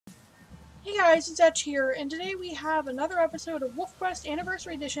Hey guys, it's Etch here, and today we have another episode of WolfQuest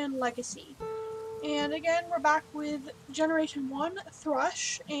Anniversary Edition Legacy. And again, we're back with Generation 1,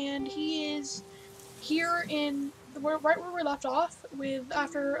 Thrush, and he is here right where we left off,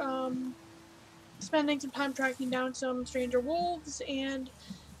 after spending some time tracking down some stranger wolves and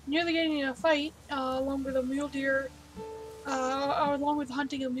nearly getting in a fight, along with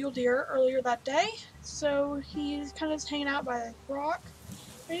hunting a mule deer earlier that day. So he's kind of just hanging out by the rock.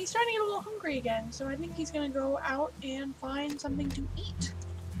 And he's starting to get a little hungry again, so I think he's gonna go out and find something to eat.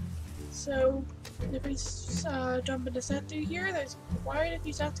 So, if we jump into descent through here, there's quite a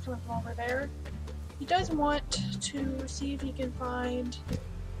few scents coming from over there. He does want to see if he can find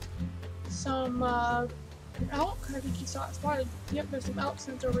some elk. I think he saw it spotted. Yep, there's some elk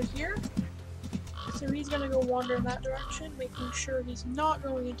scents over here. So he's gonna go wander in that direction, making sure he's not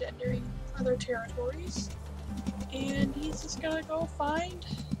going into any other territories. And he's just gonna go find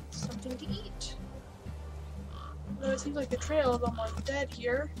something to eat. Though it seems like the trail is almost dead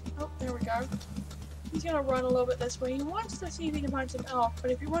here. Oh, there we go. He's gonna run a little bit this way. He wants to see if he can find some elk,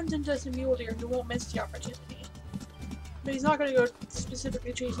 but if he runs into some mule deer, he won't miss the opportunity. But he's not gonna go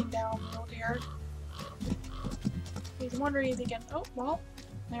specifically chasing down mule deer. He's wondering if he can. Oh, well,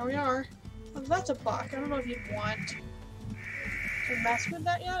 there we are. Well, that's a buck. I don't know if you'd want to mess with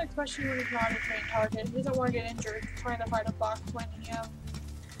that yet, especially when he's not a trained target. He doesn't want to get injured trying to fight a buck when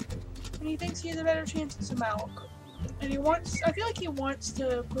he thinks he has a better chance at some elk. And I feel like he wants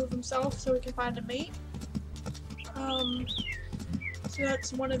to prove himself so he can find a mate. So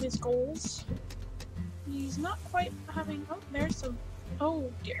that's one of his goals. He's not quite having, oh, there's some, oh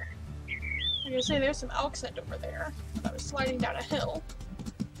dear. I'm gonna say there's some elk scent over there. I was sliding down a hill.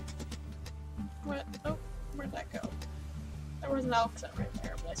 What, oh, where'd that go? There was an elk scent right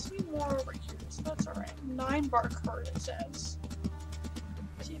there, but I see more over here, so that's alright. 9 bark herd, it says.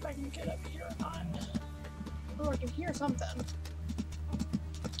 Let's see if I can get up here or not. Oh, I can hear something.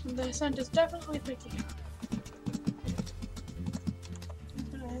 The scent is definitely picking up.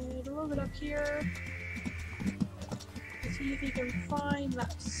 I'm gonna head a little bit up here. See if he can find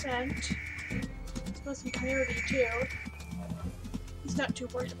that scent. It's supposed to be coyote too. He's not too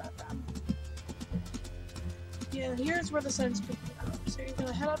worried about them. Yeah, here's where the scent's picking up. So he's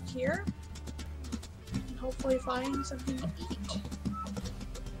gonna head up here and hopefully find something to eat.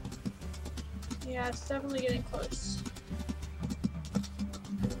 Yeah, it's definitely getting close.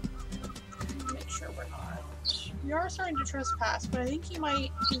 Make sure we're not. We are starting to trespass, but I think he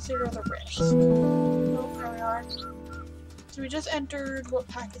might consider the risk. Oh, there we are. So we just entered, what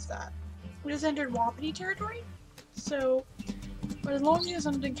pack is that? We just entered Wapiti territory. So, but as long as he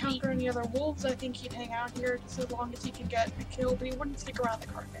doesn't encounter any other wolves, I think he'd hang out here just as long as he can get a kill, but he wouldn't stick around the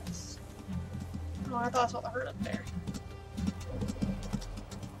carcass. Oh, I thought I saw the herd up there.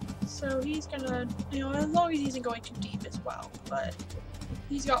 So he's gonna, as long as he isn't going too deep as well, but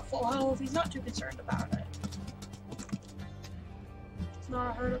he's got full health, he's not too concerned about it. It's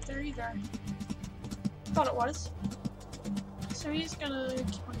not a herd up there either. Thought it was. So he's gonna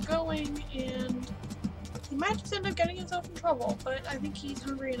keep on going, and he might just end up getting himself in trouble, but I think he's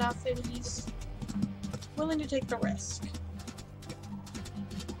hungry enough that he's willing to take the risk.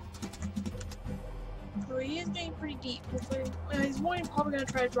 So he is getting pretty deep. He's probably going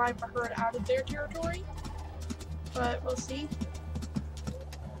to try to drive the herd out of their territory, but we'll see.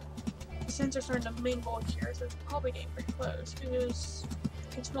 The scents are starting to mingle here, so it's probably getting pretty close, because you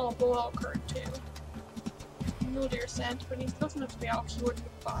can smell a bull elk herd too. Mule deer scent, but he's close enough to the elk, he wouldn't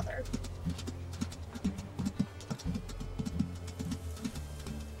bother.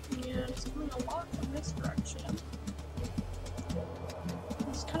 And it's coming a lot from this direction.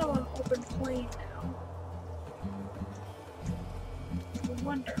 It's kind of on open plain now. I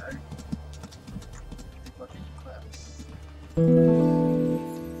wonder if we're getting close.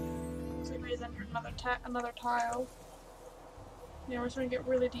 Looks like we just entered another tile. Yeah, we're starting to get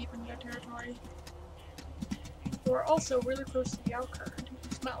really deep into their territory. We're also really close to the elk herd. You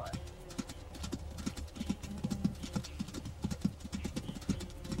can smell it.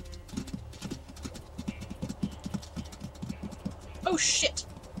 Oh shit!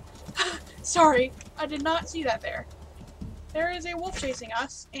 Sorry, I did not see that there. There is a wolf chasing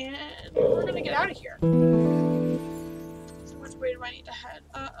us, and we're gonna get out of here. So which way do I need to head?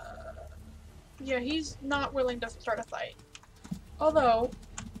 Yeah, he's not willing to start a fight. Although,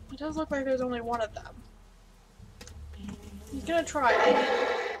 it does look like there's only one of them. He's gonna try it,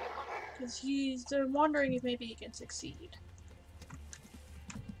 because he's wondering if maybe he can succeed.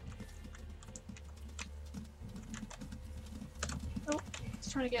 Oh,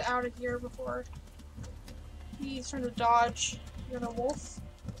 he's trying to get out of here before he's trying to dodge the other wolf.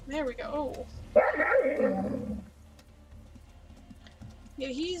 There we go. Yeah,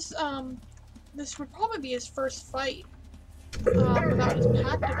 he's, this would probably be his first fight, without his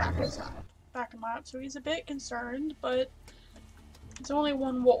pack to back him up, so he's a bit concerned, but it's only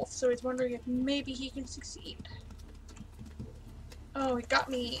one wolf, so he's wondering if maybe he can succeed. Oh, he got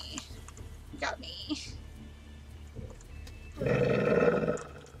me. He got me. I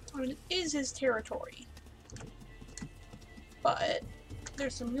mean, it is his territory. But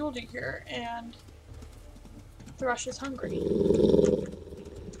there's some mule deer here, and Thrush is hungry.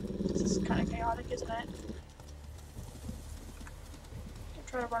 This is kind of chaotic, isn't it? I'll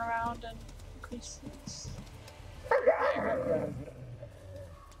try to run around and increase this. There.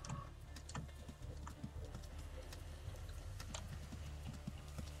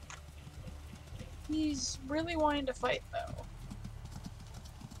 He's really wanting to fight, though.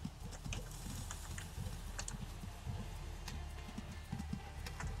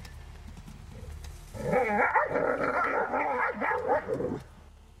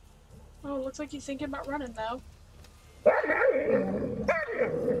 Oh, looks like he's thinking about running, though.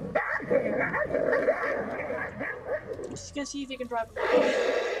 Just gonna see if he can drive him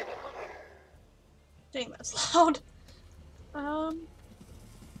away. Dang, that's loud.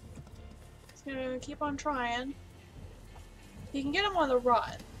 Just gonna keep on trying. If you can get him on the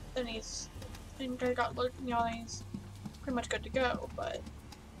run, then he's, you know, he's pretty much good to go, but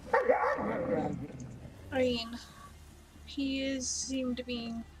I mean, he is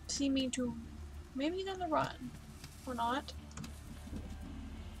seeming to, maybe he's on the run, or not.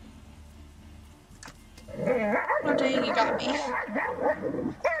 Oh dang, he got me.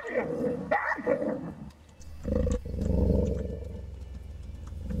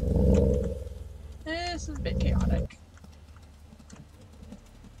 This is a bit chaotic.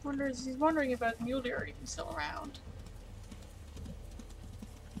 He's wondering if those mule deer are even still around.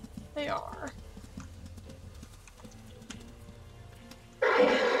 They are.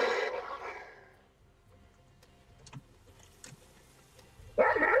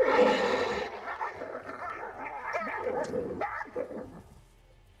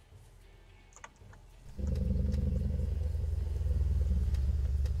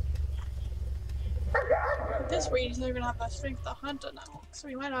 At this rate, he's not even have the strength to hunt now, so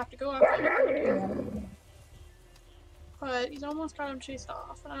we might have to go after him. But he's almost got him chased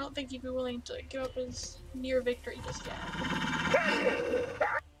off, and I don't think he'd be willing to give up his near victory just yet.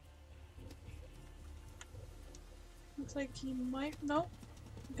 Looks like he might, nope,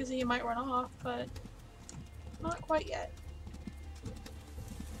 because he might run off, but not quite yet.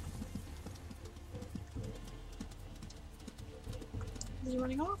 Is he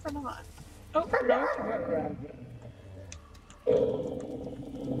running off or not? Oh, no.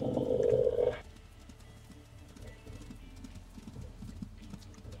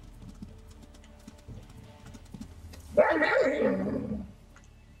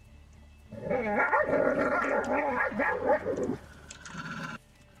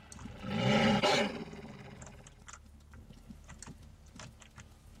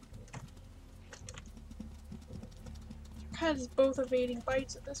 Kind of just both evading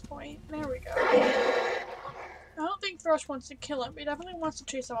bites at this point. There we go. I don't think Thrush wants to kill him, but he definitely wants to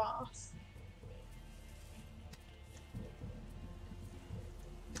chase him off.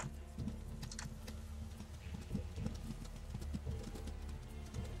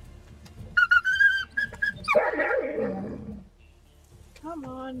 Come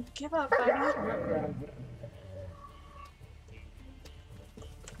on, give up, buddy.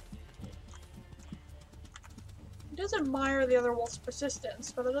 He does admire the other wolf's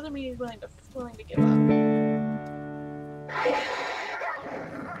persistence, but that doesn't mean he's willing to give up.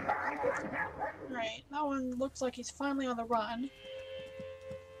 Alright, that one looks like he's finally on the run.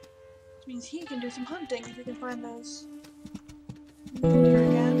 Which means he can do some hunting if he can find those mule deer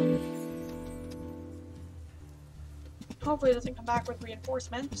again. Hopefully it doesn't come back with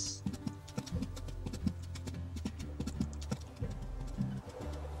reinforcements.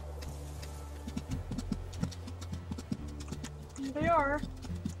 Here they are.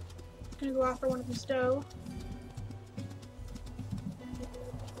 Gonna go after one of his doe.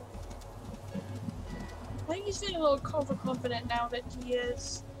 I think he's feeling a little overconfident now that he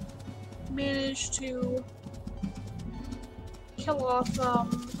has managed to kill off,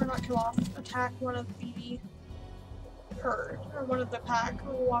 or not kill off, attack one of the herd, or one of the pack,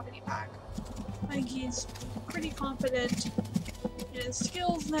 or the Wapiti pack. I think he's pretty confident in his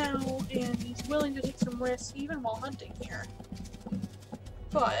skills now, and he's willing to take some risks even while hunting here.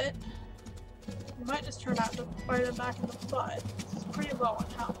 But he might just turn out to bite him back in the butt. He's pretty low on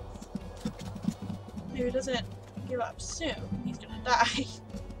health. If he doesn't give up soon, he's gonna die.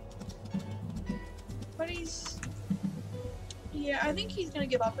 I think he's gonna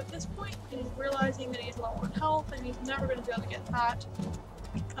give up at this point. He's realizing that he's low on health and he's never gonna be able to get that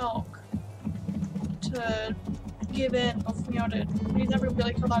elk to give in before, he's never gonna be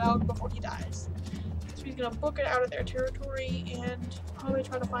able to kill that elk before he dies. So he's gonna book it out of their territory and probably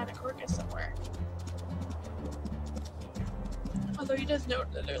try to find a carcass somewhere. Although he does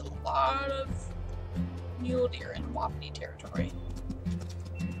note that there's a lot of mule deer in Wapiti territory.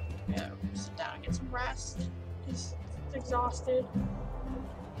 Yeah, sit down and get some rest. He's exhausted.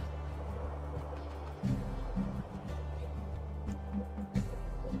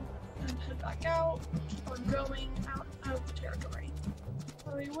 And head back out, or going out of the territory.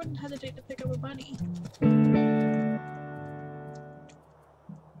 Although he wouldn't hesitate to pick up a bunny.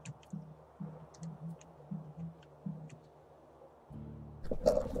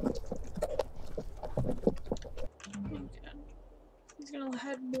 He's gonna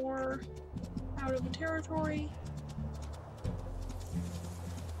head more out of the territory.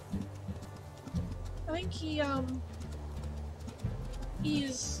 I think he doesn't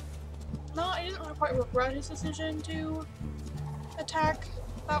quite regret his decision to attack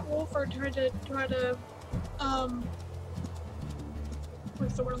that wolf or try to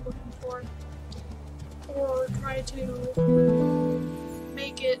what's the word I'm looking for? Or try to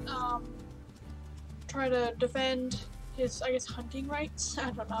make it try to defend his, I guess, hunting rights.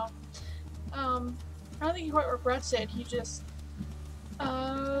 I don't know. I don't think he quite regrets it. He just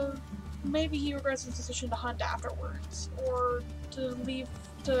maybe he regrets his decision to hunt afterwards, or to leave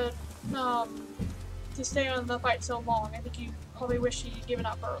to stay on the fight so long. I think he probably wished he'd given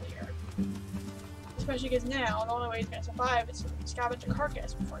up earlier. Especially because now the only way he's gonna survive is to scavenge a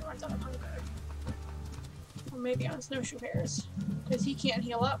carcass before he runs out of hunger. Or maybe on snowshoe hares, because he can't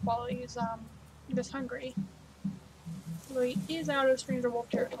heal up while he's this hungry. So he is out of stranger wolf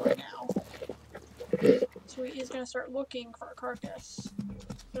territory now. So he is gonna start looking for a carcass.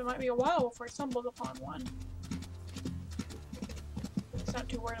 But it might be a while before he stumbles upon one. He's not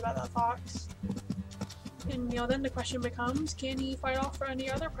too worried about that fox. And then the question becomes, can he fight off for any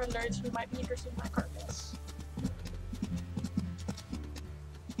other predators who might be interested in that carcass?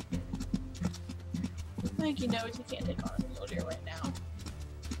 I think he knows he can't take on a mule deer right now.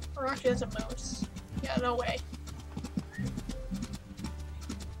 Or actually that's a moose. Yeah, no way.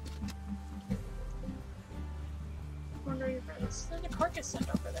 Wondering if there's a carcass sent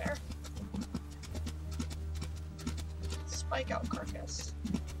over there. Spike out carcass.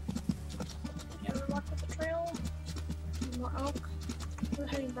 Any other luck with the trail? More elk. We're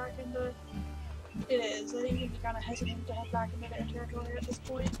heading back into... It is. I think he'd be kind of hesitant to head back into their territory at this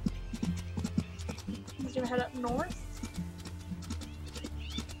point. He's gonna head up north.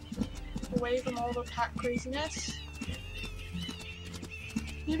 Away from all the pack craziness.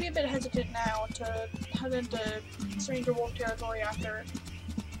 He'd be a bit hesitant now to head into stranger wolf territory after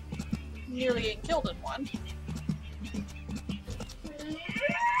nearly getting killed in one.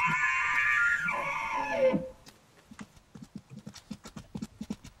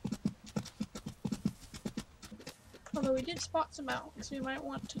 Although we did spot some elk, so we might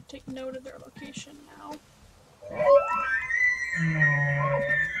want to take note of their location now. I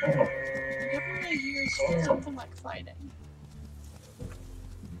definitely hear something like fighting.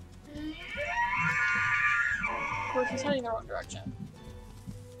 Of course, he's heading the wrong direction.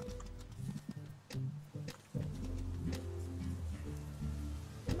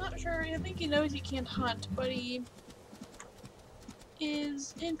 I'm not sure. I think he knows he can't hunt, but he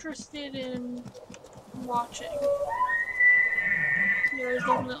is interested in watching. There's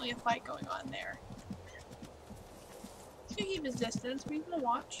definitely a fight going on there. He's gonna keep his distance, but he's gonna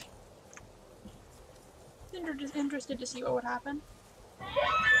watch. He's interested to see what would happen.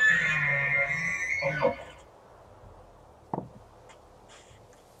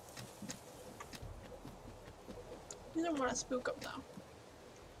 He doesn't want to spook him though.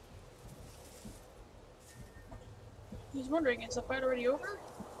 He's wondering, is the fight already over?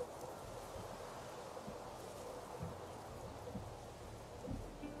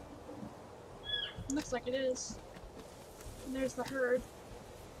 Looks like it is. And there's the herd.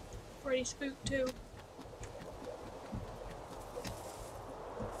 Already spooked too.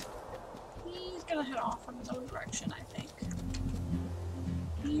 He's gonna head off from his own direction, I think.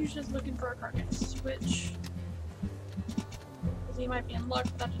 He's just looking for a carcass, which... because he might be in luck,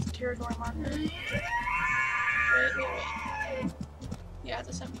 but that's just a territory marker. Wait. Yeah, it's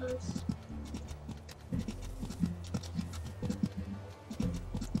a scent post.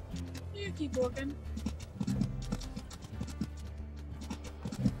 You keep looking.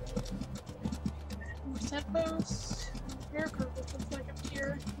 More scent posts. Rare carcass looks like up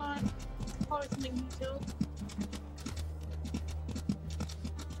here. Not probably something he killed.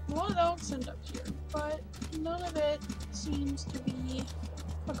 A lot of elks end up here, but none of it seems to be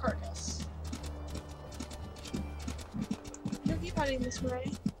a carcass. You'll keep heading this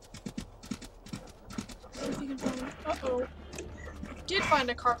way. See if you can find. Uh-oh. Did find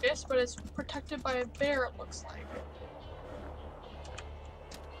a carcass, but it's protected by a bear, it looks like.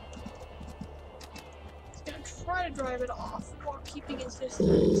 He's gonna try to drive it off while keeping his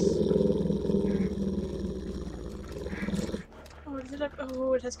distance.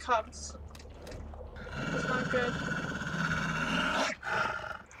 Oh, it has cubs. That's not good.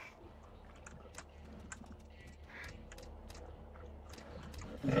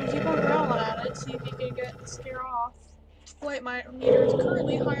 He's gonna keep on growling at it, see if he can get the scare off. Its flight meter is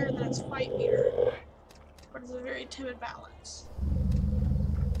currently higher than its fight meter, but it's a very timid balance.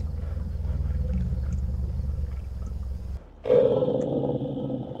 I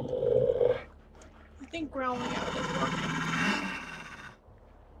think growling at it is working.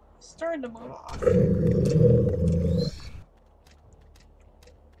 It's starting to move off.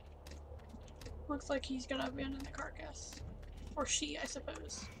 Looks like he's gonna abandon the carcass. Or she, I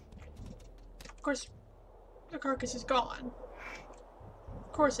suppose. Of course, the carcass is gone.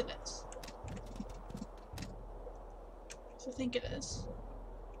 Of course it is. So I think it is.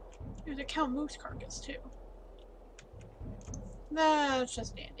 There's a cow moose carcass too. That's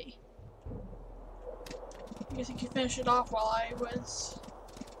just dandy. I guess he could finish it off while I was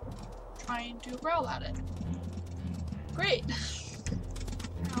trying to growl at it. Great!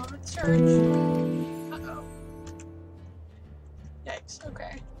 Now let's search. Uh-oh. Yikes,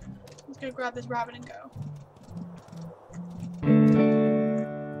 okay. I'm just gonna grab this rabbit and go.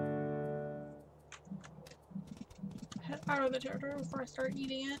 Head out of the territory before I start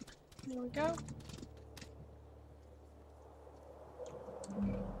eating it. There we go.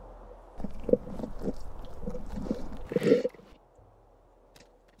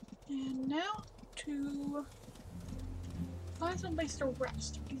 And now to find some place to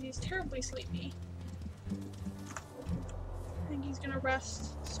rest because he's terribly sleepy. I think he's gonna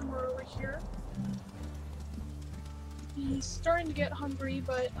rest somewhere over here. He's starting to get hungry,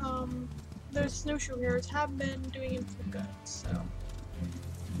 but those snowshoe hares have been doing him some good, so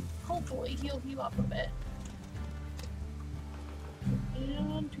hopefully he'll heal up a bit.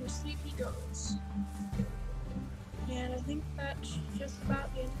 And to sleep he goes. And I think that's just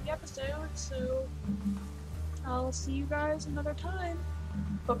about the end of the episode, so I'll see you guys another time.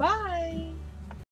 Bye-bye!